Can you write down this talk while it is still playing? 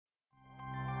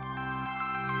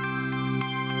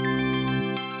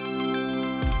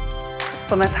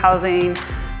Plymouth Housing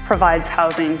provides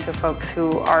housing to folks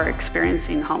who are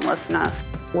experiencing homelessness.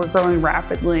 We're growing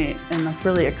rapidly, and that's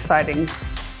really exciting.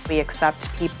 We accept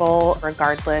people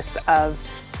regardless of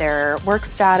their work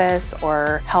status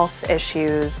or health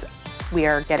issues. We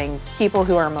are getting people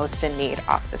who are most in need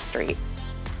off the street.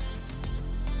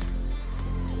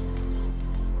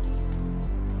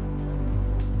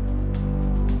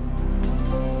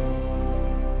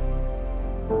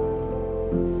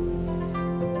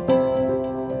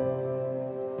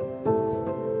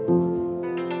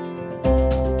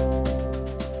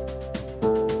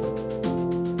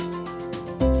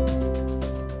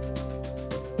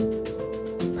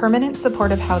 Permanent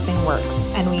supportive housing works,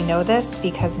 and we know this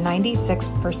because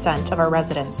 96% of our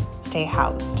residents stay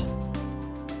housed.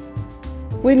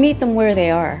 We meet them where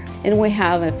they are, and we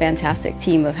have a fantastic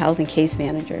team of housing case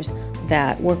managers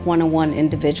that work one-on-one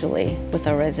individually with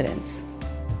our residents.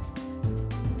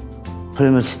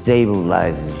 Plymouth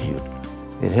stabilizes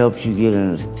you. It helps you get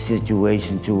in a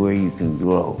situation to where you can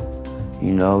grow.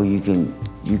 You know, you can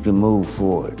move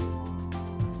forward.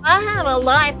 I had a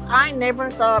life I never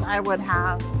thought I would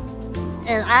have,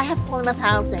 and I have Plymouth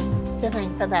Housing to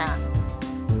thank for that.